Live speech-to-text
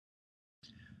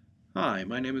Hi,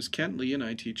 my name is Kent Lee and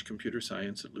I teach computer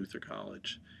science at Luther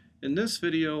College. In this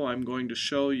video I'm going to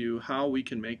show you how we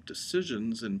can make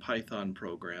decisions in Python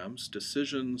programs.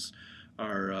 Decisions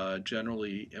are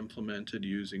generally implemented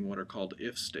using what are called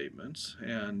if statements,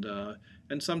 and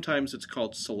sometimes it's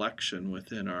called selection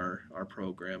within our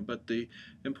program. But the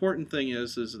important thing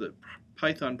is that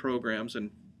Python programs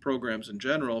and programs in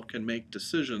general can make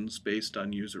decisions based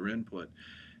on user input.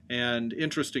 And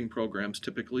interesting programs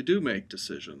typically do make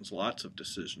decisions, lots of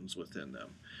decisions within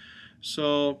them.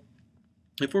 So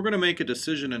if we're going to make a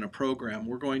decision in a program,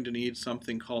 we're going to need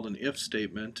something called an if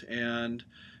statement. And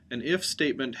an if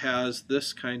statement has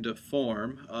this kind of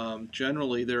form.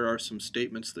 Generally, there are some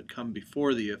statements that come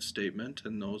before the if statement,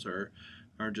 and those are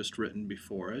just written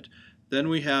before it. Then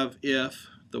we have if,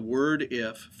 the word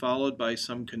if, followed by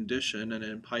some condition, and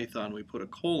in Python we put a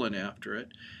colon after it,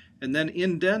 and then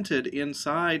indented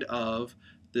inside of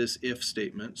this if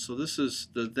statement. So this is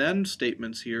the then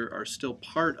statements here are still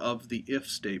part of the if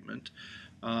statement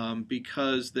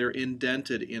because they're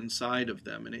indented inside of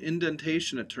them. And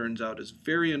indentation, it turns out, is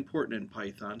very important in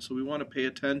Python, so we want to pay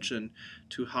attention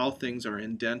to how things are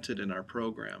indented in our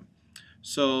program.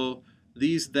 So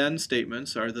these then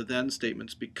statements are the then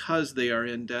statements because they are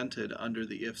indented under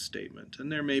the if statement,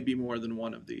 and there may be more than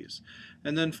one of these.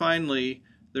 And then finally,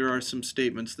 there are some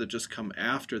statements that just come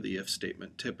after the if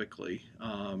statement typically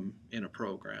in a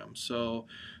program. So,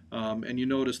 and you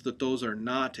notice that those are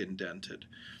not indented.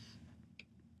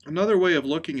 Another way of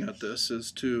looking at this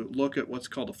is to look at what's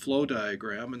called a flow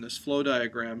diagram, and this flow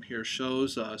diagram here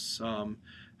shows us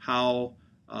how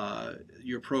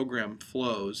your program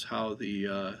flows, how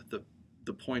the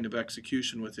point of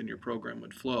execution within your program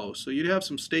would flow. So you'd have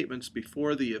some statements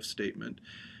before the if statement,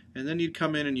 and then you'd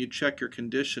come in and you'd check your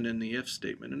condition in the if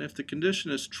statement. And if the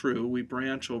condition is true, we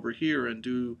branch over here and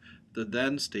do the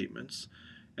then statements.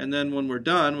 And then when we're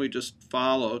done, we just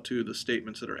follow to the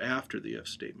statements that are after the if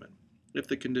statement. If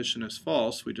the condition is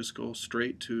false, we just go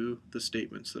straight to the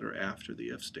statements that are after the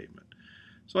if statement.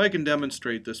 So I can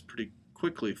demonstrate this pretty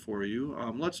quickly for you.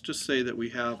 Let's just say that we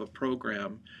have a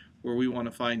program where we want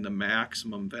to find the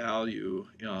maximum value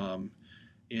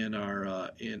in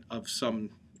our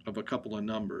of a couple of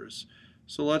numbers.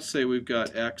 So let's say we've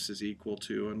got x is equal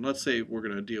to, and let's say we're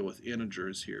going to deal with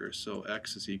integers here. So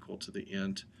x is equal to the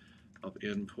int of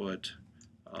input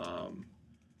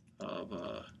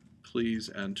please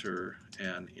enter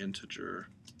an integer.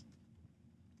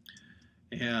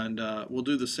 And we'll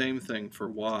do the same thing for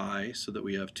y so that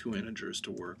we have two integers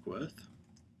to work with.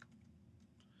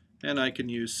 And I can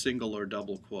use single or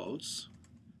double quotes.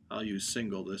 I'll use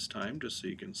single this time just so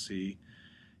you can see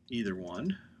either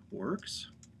one works.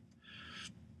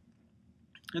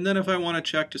 And then if I want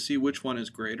to check to see which one is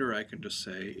greater, I can just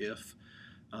say if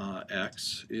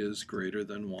x is greater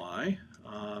than y.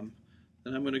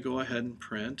 Then I'm going to go ahead and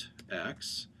print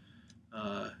x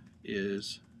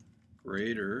is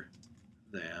greater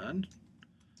than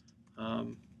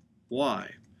y.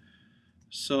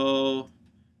 So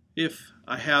if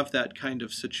I have that kind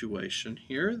of situation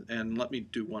here, and let me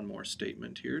do one more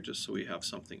statement here just so we have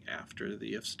something after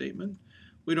the if statement.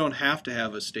 We don't have to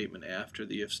have a statement after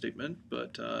the if statement,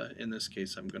 but in this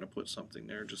case I'm going to put something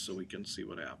there just so we can see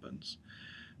what happens.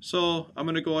 So I'm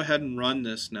going to go ahead and run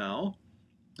this now,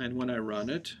 and when I run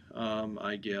it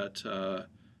I get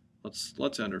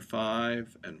let's enter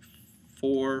 5 and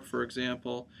 4 for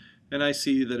example, and I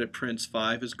see that it prints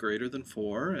 5 is greater than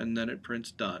 4, and then it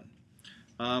prints done.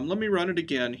 Let me run it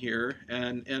again here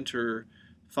and enter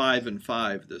 5 and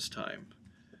 5 this time.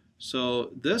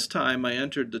 So this time I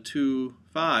entered the two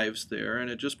 5s there,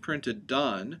 and it just printed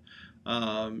done.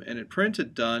 And it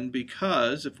printed done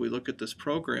because if we look at this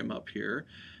program up here,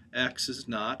 x is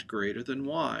not greater than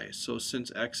y. So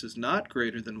since x is not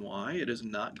greater than y, it is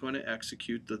not going to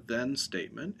execute the then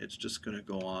statement. It's just going to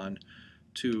go on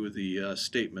to the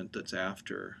statement that's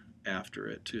after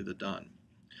it, to the done.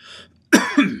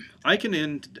 I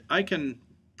can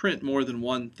print more than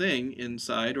one thing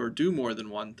inside, or do more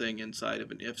than one thing inside of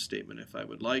an if statement if I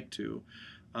would like to.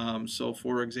 So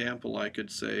for example, I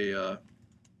could say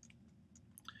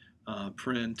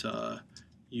print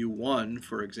u1,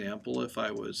 for example, if I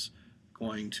was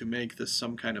going to make this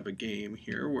some kind of a game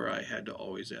here where I had to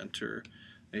always enter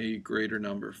a greater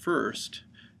number first.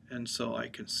 And so I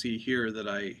can see here that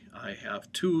I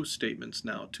have two statements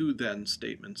now, two then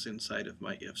statements inside of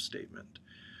my if statement.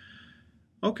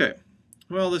 Okay,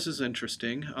 well, this is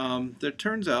interesting. It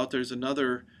turns out there's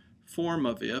another form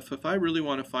of if. If I really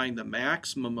want to find the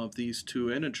maximum of these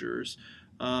two integers,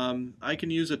 I can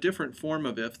use a different form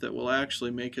of if that will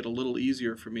actually make it a little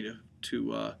easier for me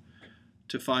to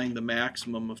find the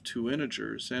maximum of two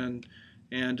integers. And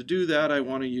And to do that, I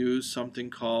want to use something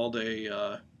called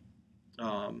an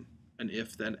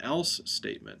if-then-else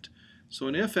statement. So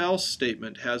an if-else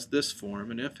statement has this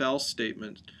form. An if-else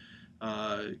statement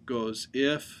goes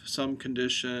if some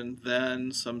condition,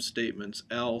 then some statements,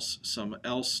 else some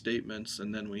else statements,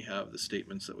 and then we have the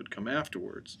statements that would come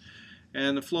afterwards.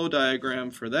 And the flow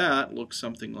diagram for that looks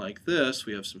something like this.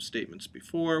 We have some statements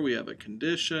before, we have a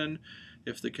condition.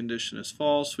 If the condition is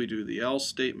false, we do the else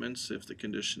statements. If the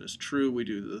condition is true, we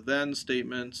do the then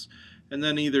statements. And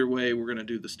then either way, we're going to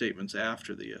do the statements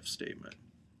after the if statement.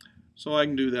 So I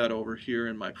can do that over here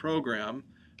in my program.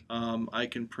 I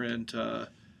can print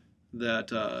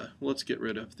let's get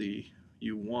rid of the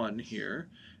U1 here.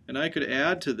 And I could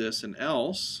add to this an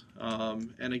else.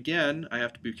 And again, I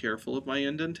have to be careful of my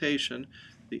indentation.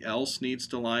 The else needs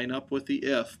to line up with the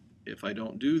if. If I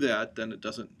don't do that, then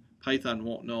Python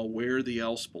won't know where the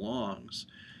else belongs.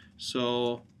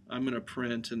 So I'm going to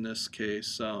print, in this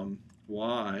case,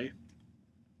 y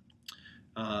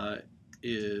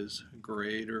is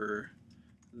greater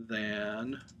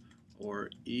than or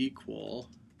equal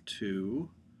to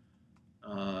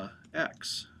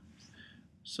x.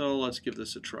 So let's give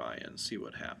this a try and see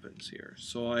what happens here.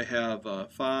 So I have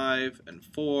 5 and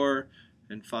 4,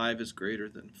 and 5 is greater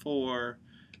than 4.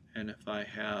 And if I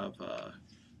have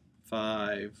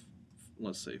 5,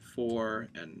 let's say 4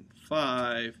 and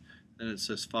 5, then it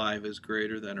says 5 is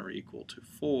greater than or equal to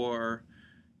 4.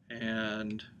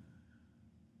 And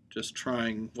just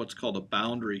trying what's called a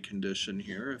boundary condition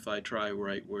here. If I try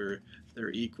right where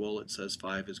they're equal, it says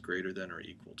 5 is greater than or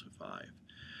equal to 5.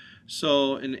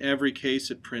 So in every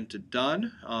case it printed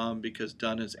done because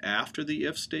done is after the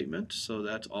if statement, so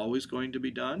that's always going to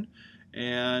be done.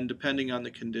 And depending on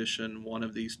the condition, one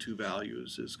of these two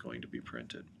values is going to be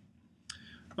printed.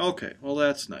 Okay, well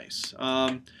that's nice.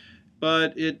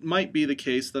 But it might be the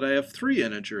case that I have 3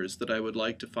 integers that I would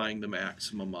like to find the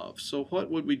maximum of. So what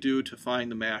would we do to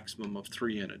find the maximum of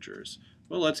 3 integers?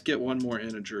 Well, let's get one more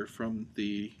integer from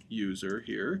the user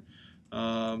here.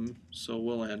 So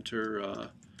we'll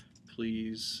enter,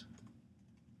 please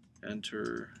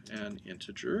enter an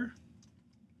integer.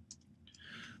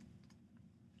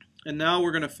 And now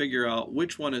we're going to figure out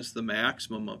which one is the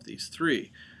maximum of these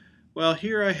 3. Well,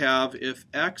 here I have if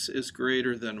x is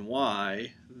greater than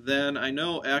y, then I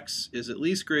know x is at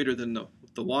least greater than the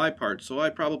y part, so I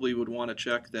probably would want to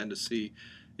check then to see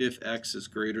if x is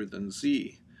greater than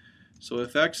z. So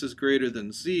if x is greater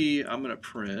than z, I'm going to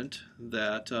print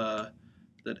that,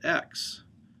 that x,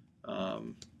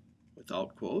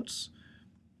 without quotes,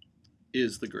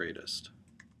 is the greatest.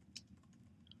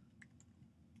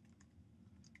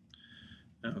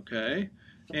 Okay,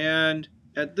 and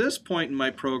at this point in my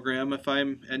program,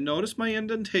 and notice my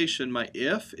indentation, my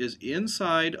if is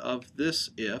inside of this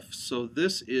if, so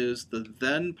this is the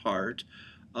then part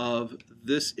of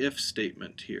this if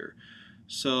statement here.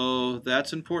 So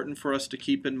that's important for us to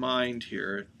keep in mind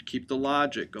here, keep the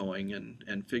logic going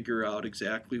and figure out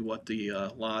exactly what the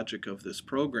logic of this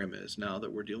program is. Now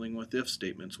that we're dealing with if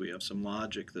statements, we have some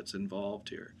logic that's involved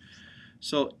here.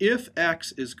 So if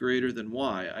x is greater than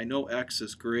y, I know x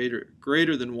is greater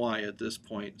than y at this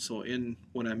point. So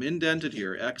when I'm indented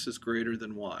here, x is greater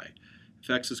than y.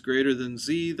 If x is greater than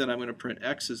z, then I'm going to print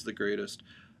x is the greatest.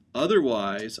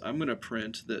 Otherwise, I'm going to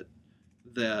print that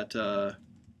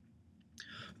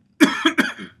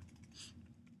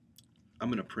I'm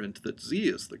going to print that z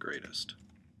is the greatest.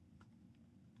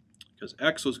 Because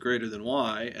x was greater than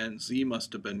y, and z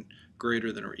must have been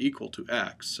greater than or equal to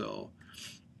x. So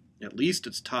at least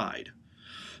it's tied.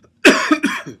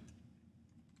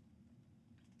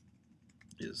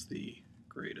 Is the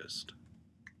greatest.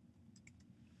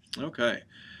 Okay,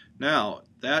 now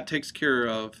that takes care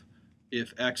of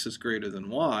if x is greater than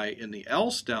y. In the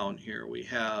else down here we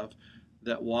have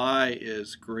that y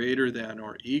is greater than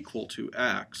or equal to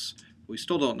x. We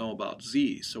still don't know about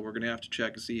z, so we're going to have to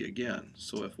check z again.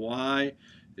 So if y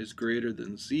is greater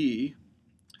than z,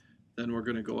 then we're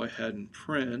going to go ahead and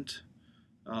print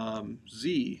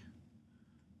z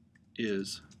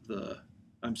is the,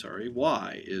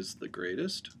 y is the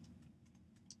greatest.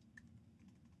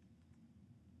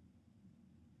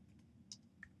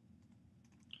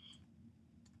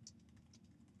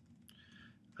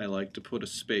 I like to put a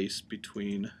space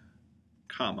between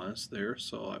commas there,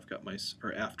 so I've got my,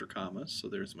 or after commas, so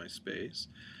there's my space.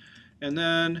 And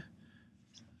then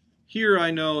here I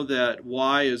know that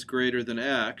y is greater than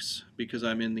x because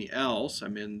I'm in the else,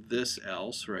 I'm in this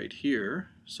else right here.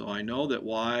 So I know that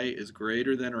y is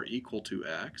greater than or equal to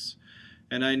x.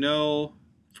 And I know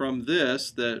from this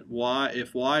that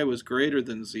if y was greater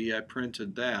than z, I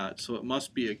printed that. So it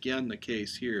must be again the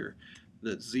case here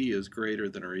that z is greater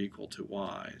than or equal to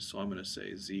y. So I'm going to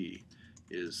say z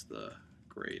is the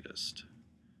greatest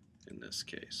in this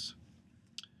case.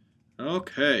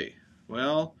 Okay,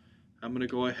 well, I'm going to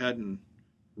go ahead and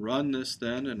run this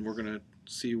then, and we're going to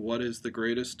see what is the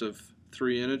greatest of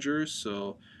three integers.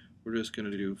 So we're just going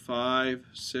to do 5,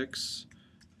 6,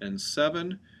 and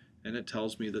 7, and it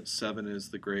tells me that 7 is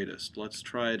the greatest. Let's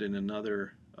try it in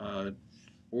another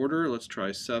order. Let's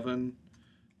try 7,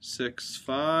 6,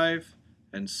 5,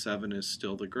 and 7 is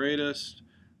still the greatest.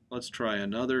 Let's try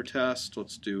another test.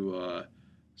 Let's do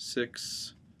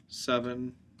 6,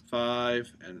 7,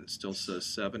 5, and it still says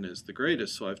 7 is the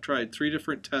greatest. So I've tried 3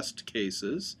 different test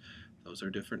cases. Those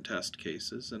are different test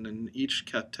cases, and in each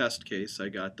test case I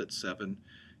got that 7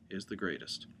 is the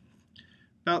greatest.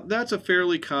 Now that's a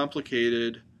fairly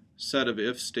complicated set of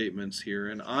if statements here,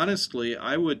 and honestly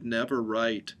I would never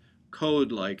write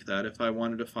code like that if I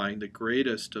wanted to find the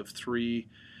greatest of three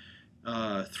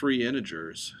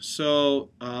integers. So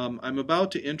I'm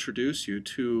about to introduce you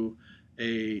to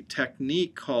a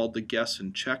technique called the guess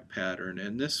and check pattern,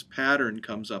 and this pattern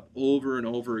comes up over and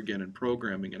over again in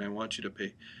programming, and I want you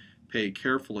to pay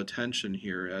careful attention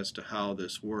here as to how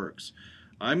this works.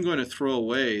 I'm going to throw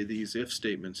away these if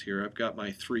statements here. I've got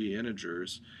my 3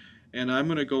 integers, and I'm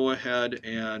going to go ahead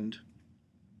and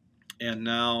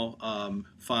now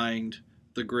find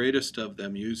the greatest of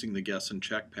them using the guess and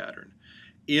check pattern.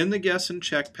 In the guess and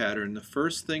check pattern, the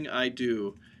first thing I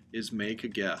do is make a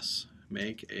guess.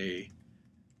 Make a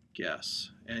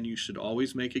guess. And you should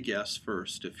always make a guess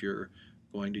first if you're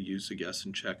going to use the guess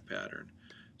and check pattern.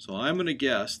 So I'm going to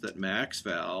guess that max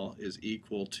val is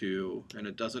equal to, and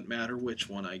it doesn't matter which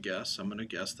one I guess, I'm going to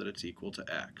guess that it's equal to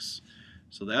x.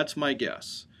 So that's my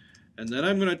guess. And then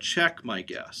I'm going to check my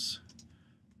guess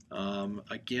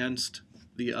against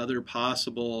the other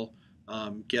possible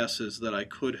guesses that I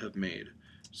could have made.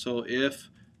 So if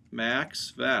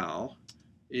max val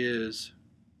is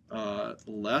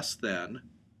less than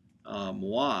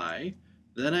y,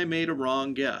 then I made a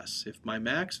wrong guess. If my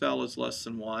max val is less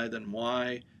than y, then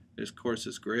y, of course,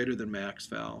 is greater than max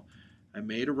val. I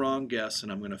made a wrong guess,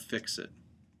 and I'm going to fix it.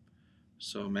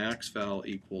 So max val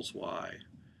equals y.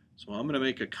 So I'm going to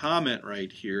make a comment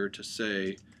right here to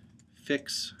say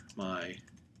fix my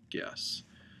guess.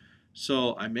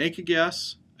 So I make a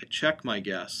guess, I check my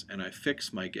guess, and I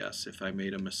fix my guess if I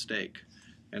made a mistake.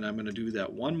 And I'm going to do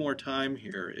that one more time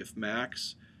here. If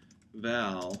max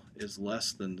val is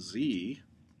less than z,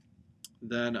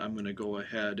 then I'm going to go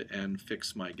ahead and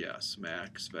fix my guess.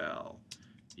 Max val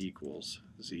equals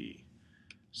z.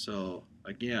 So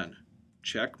again,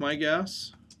 check my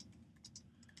guess,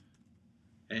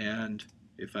 and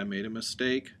if I made a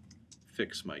mistake,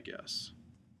 fix my guess.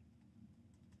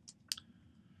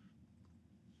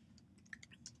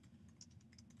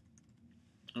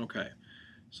 Okay,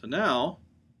 so now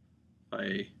if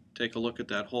I take a look at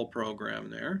that whole program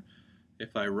there,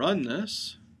 if I run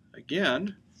this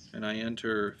again and I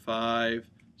enter 5,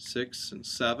 6, and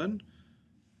 7,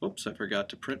 whoops, I forgot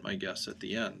to print my guess at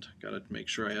the end. Got to make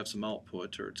sure I have some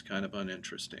output or it's kind of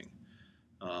uninteresting.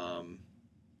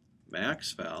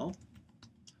 Max val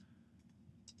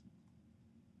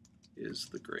is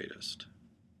the greatest.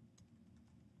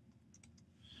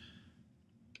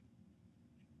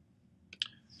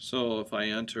 So if I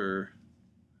enter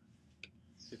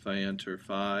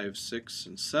 5, 6,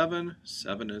 and 7,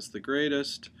 7 is the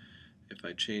greatest. If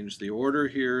I change the order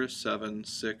here, 7,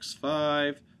 6,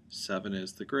 5, 7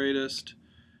 is the greatest.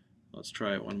 Let's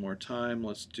try it one more time.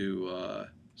 Let's do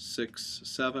 6,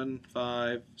 7,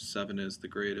 5, 7 is the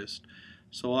greatest.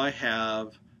 So I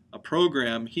have a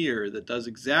program here that does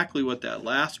exactly what that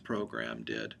last program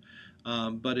did,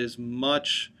 but is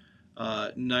much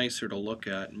nicer to look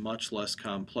at, much less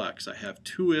complex. I have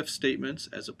 2 if statements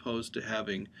as opposed to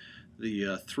having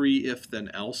the 3 if then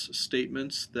else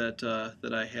statements that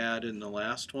I had in the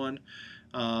last one.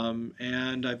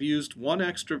 And I've used one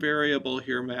extra variable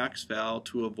here, max val,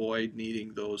 to avoid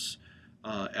needing those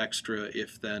extra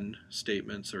if then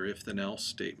statements or if then else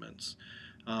statements.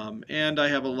 And I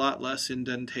have a lot less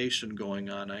indentation going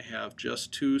on. I have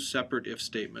just 2 separate if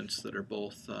statements that are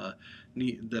both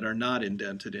that are not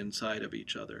indented inside of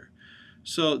each other.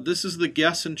 So this is the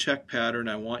guess and check pattern.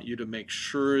 I want you to make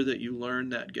sure that you learn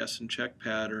that guess and check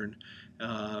pattern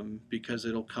because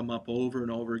it'll come up over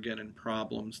and over again in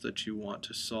problems that you want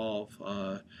to solve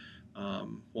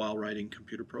while writing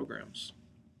computer programs.